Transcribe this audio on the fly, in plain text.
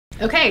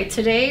Okay,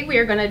 today we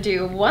are gonna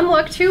do one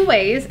look, two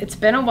ways. It's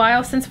been a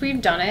while since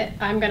we've done it.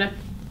 I'm gonna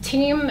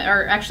I'm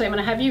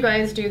gonna have you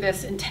guys do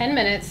this in 10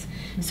 minutes.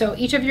 So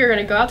each of you are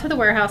gonna go out to the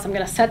warehouse. I'm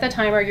gonna set the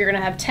timer. You're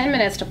gonna have 10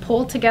 minutes to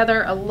pull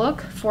together a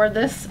look for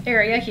this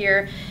area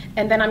here,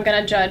 and then I'm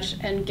gonna judge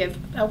and give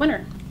a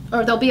winner.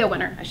 Or there'll be a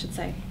winner, I should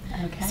say.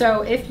 Okay.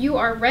 So if you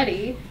are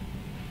ready,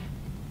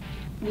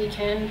 we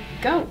can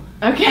go.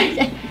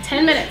 Okay.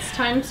 10 minutes,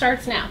 time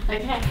starts now.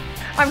 Okay.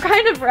 I'm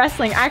kind of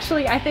wrestling.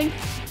 Actually, I think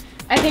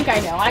I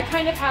know. I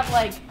kind of have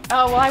like,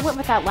 oh, well, I went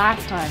with that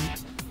last time.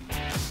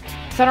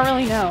 So I don't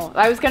really know.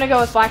 I was gonna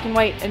go with black and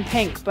white and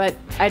pink, but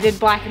I did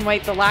black and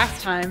white the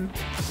last time.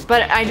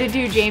 But I did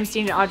do James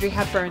Dean and Audrey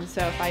Hepburn,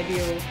 so if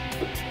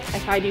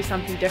I do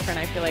something different,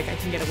 I feel like I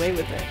can get away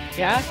with it.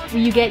 Yeah?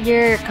 You get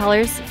your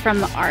colors from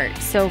the art.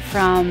 So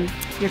from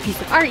your piece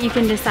of art, you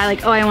can decide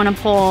like, oh, I want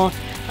to pull,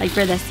 like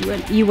for this,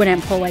 you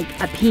wouldn't pull like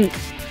a pink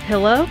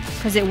pillow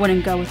because it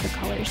wouldn't go with the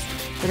colors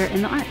that are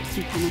in the art.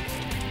 So you kind of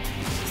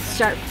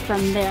start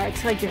from there.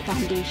 It's like your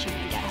foundation,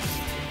 I guess.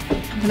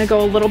 I'm gonna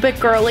go a little bit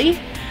girly,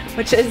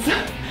 which is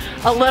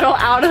a little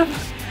out of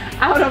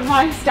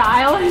my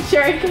style, and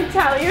Sherry can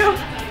tell you.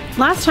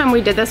 Last time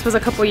we did this was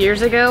a couple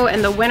years ago,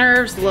 and the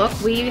winner's look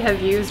we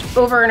have used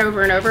over and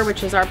over and over,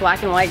 which is our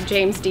black and white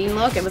James Dean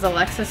look. It was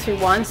Alexis who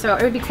won, so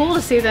it would be cool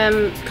to see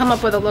them come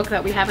up with a look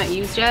that we haven't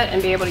used yet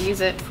and be able to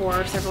use it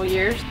for several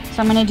years.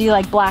 So I'm gonna do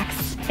like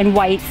blacks and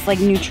whites, like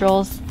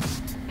neutrals.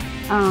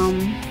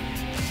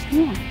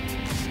 Yeah,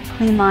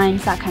 clean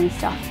lines, that kind of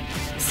stuff.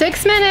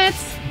 6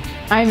 minutes.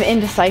 I'm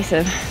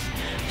indecisive.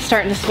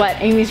 Starting to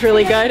sweat. Amy's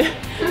really good.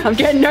 I'm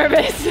getting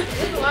nervous.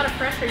 There's a lot of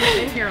pressure. You've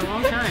been here a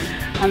long time.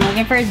 I'm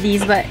looking for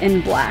these, but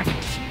in black.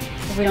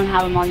 If we don't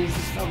have them, I'll use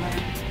the silver.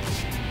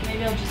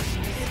 Maybe I'll just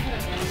use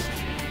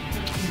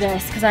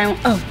this, because I don't,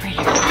 oh, right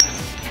here.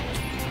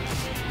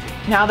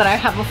 Now that I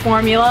have a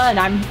formula and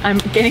I'm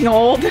getting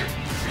old,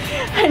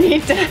 I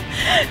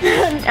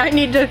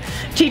need to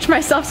teach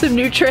myself some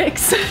new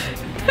tricks.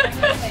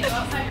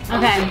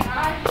 Okay.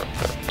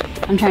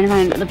 I'm trying to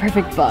find the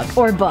perfect book,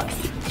 or books.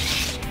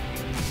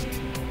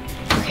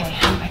 Okay,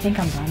 I think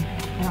I'm done.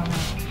 I don't know.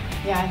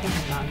 Yeah, I think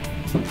I'm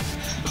done.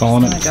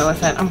 Calling it. I'm gonna go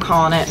with it. I'm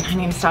calling it. I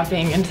need to stop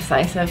being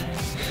indecisive.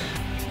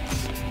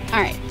 All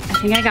right, I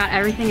think I got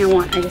everything I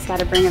want. I just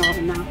gotta bring it all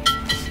in now.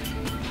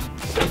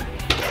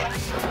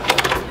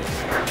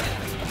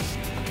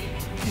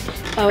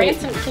 Oh,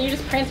 can you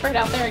just transfer it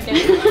out there again?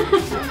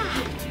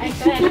 I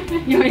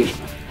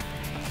could.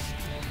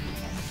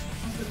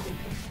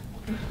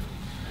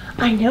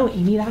 I know,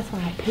 Amy. That's why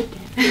I picked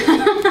it.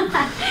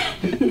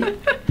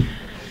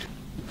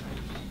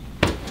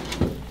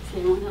 So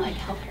you want to like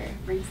help her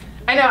bring stuff?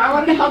 I know. I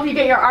wanted to help you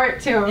get your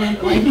art too.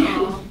 Like,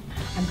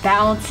 I'm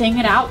balancing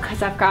it out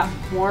because I've got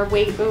more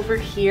weight over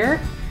here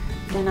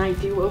than I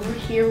do over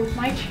here with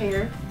my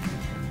chair.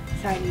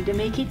 So I need to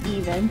make it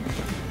even.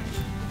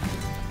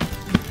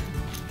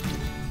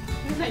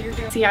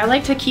 See, I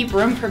like to keep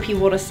room for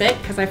people to sit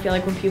because I feel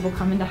like when people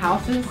come into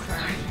houses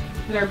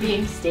that are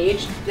being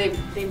staged,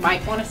 they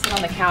might want to sit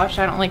on the couch.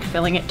 I don't like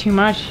filling it too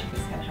much.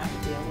 Just gonna have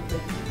to deal with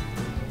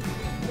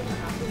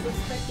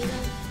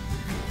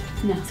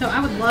it. No. So I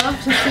would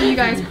love to see you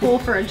guys pull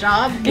for a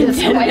job In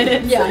 10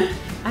 minutes. Yeah.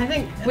 I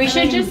think We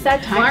should just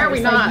set timers. Why are we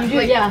not?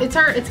 Like, yeah.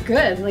 It's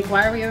good. Like,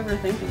 why are we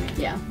overthinking it?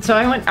 Yeah. So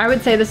I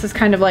would say this is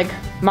kind of like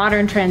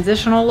modern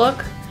transitional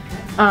look,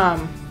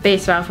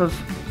 based off of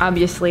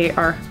obviously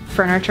our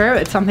furniture.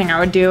 It's something I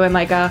would do in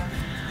like a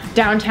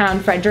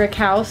downtown Frederick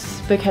house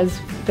because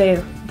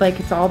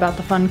it's all about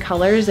the fun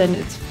colors and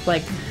it's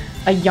like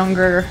a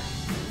younger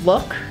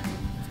look.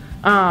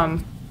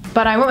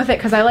 But I went with it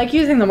because I like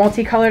using the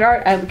multicolored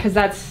art because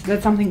that's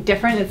something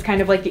different. It's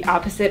kind of like the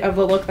opposite of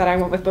the look that I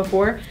went with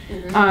before.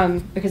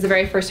 Because the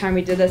very first time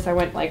we did this, I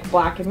went like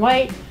black and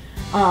white.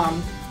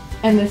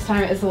 And this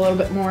time it's a little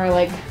bit more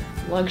like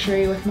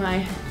luxury with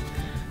my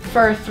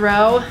fur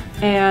throw,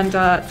 and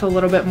it's a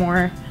little bit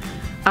more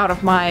out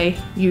of my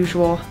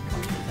usual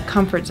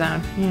comfort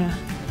zone. Yeah.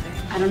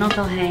 I don't know if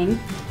they'll hang.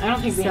 I don't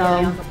think we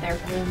have nails up there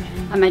for them.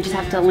 I might just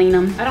have to lean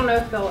them. I don't know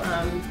if they'll, if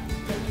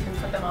you can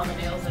put them on the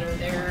nails that are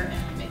there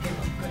and make it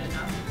look good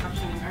enough.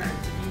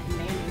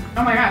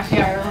 Oh my gosh,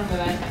 yeah, I remember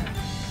that.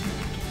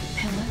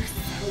 Pillows.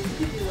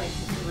 We could do like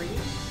 3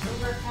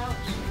 over a couch.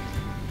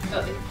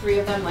 Oh, 3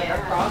 of them like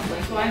across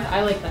lengthwise.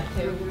 I like that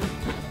too.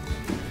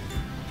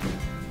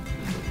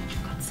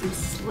 Got some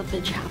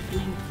slippage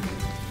happening.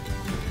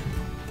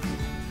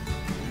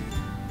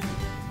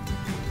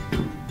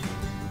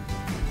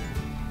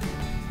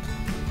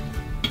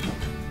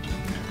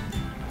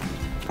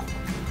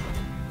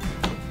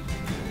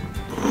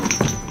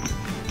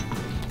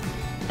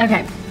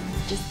 Okay,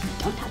 just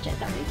don't touch it.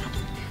 Don't touch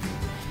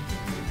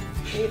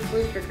it. Need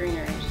blue for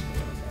greener.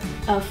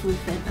 Oh, flute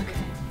fit.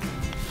 Okay.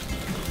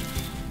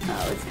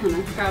 Oh, it's kind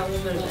of Got a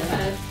little bit of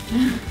that.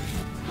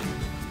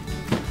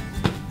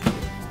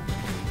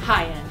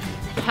 High end.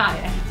 High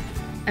end.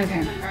 okay.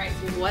 All right.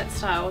 So what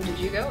style did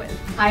you go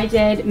with? I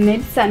did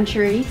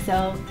mid-century,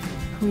 so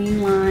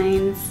clean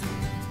lines,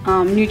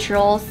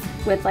 neutrals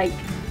with like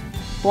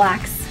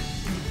blacks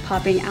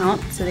popping out,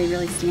 so they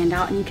really stand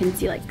out, and you can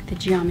see like the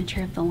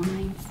geometry of the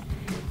lines.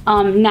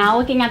 Now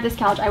looking at this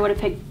couch, I would have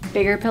picked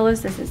bigger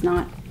pillows. This is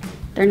not,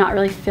 they're not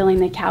really filling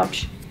the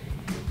couch.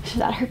 So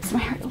that hurts my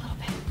heart a little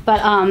bit. But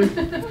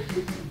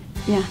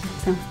yeah,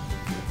 so.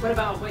 What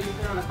about what you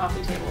put on the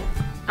coffee table?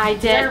 I did.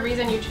 Is there a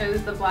reason you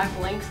chose the black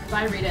links? Because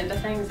I read into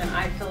things and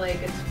I feel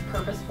like it's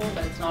purposeful,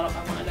 but it's not.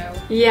 I want to know.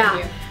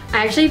 Yeah,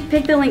 I actually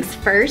picked the links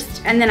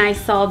first, and then I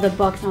saw the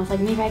books, and I was like,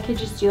 maybe I could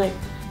just do like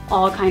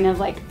all kind of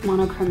like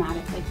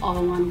monochromatic, like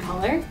all one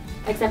color,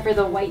 except for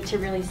the white to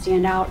really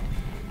stand out,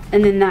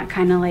 and then that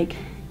kind of like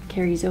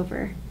carries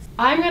over.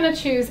 I'm gonna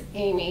choose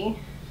Amy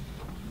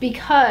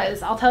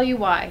because I'll tell you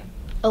why.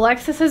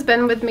 Alexis has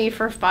been with me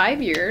for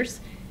 5 years.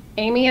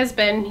 Amy has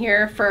been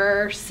here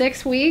for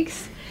 6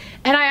 weeks,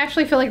 and I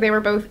actually feel like they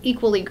were both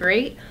equally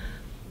great.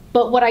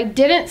 But what I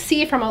didn't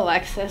see from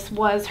Alexis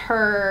was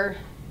her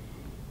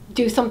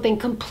do something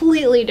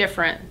completely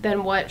different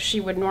than what she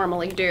would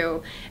normally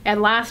do.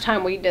 And last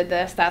time we did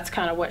this, that's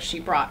kind of what she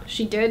brought.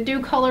 She did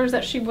do colors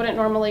that she wouldn't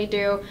normally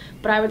do,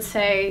 but I would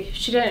say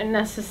she didn't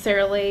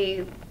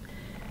necessarily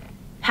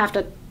have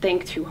to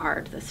think too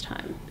hard this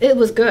time. It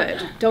was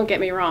good, don't get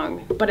me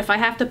wrong, but if I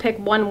have to pick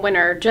one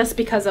winner just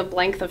because of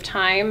length of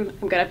time,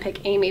 I'm gonna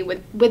pick Amy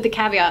with the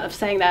caveat of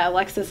saying that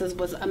Alexis's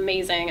was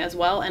amazing as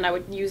well, and I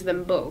would use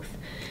them both.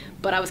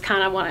 But I was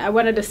kind of I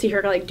wanted to see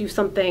her like do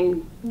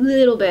something a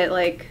little bit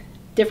like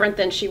different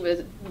than she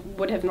would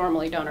have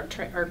normally done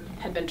or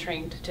had been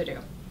trained to do.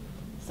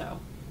 So,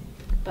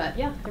 but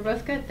yeah, they're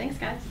both good. Thanks,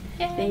 guys.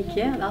 Thank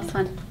you. That was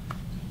fun.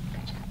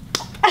 Good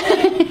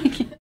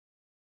job.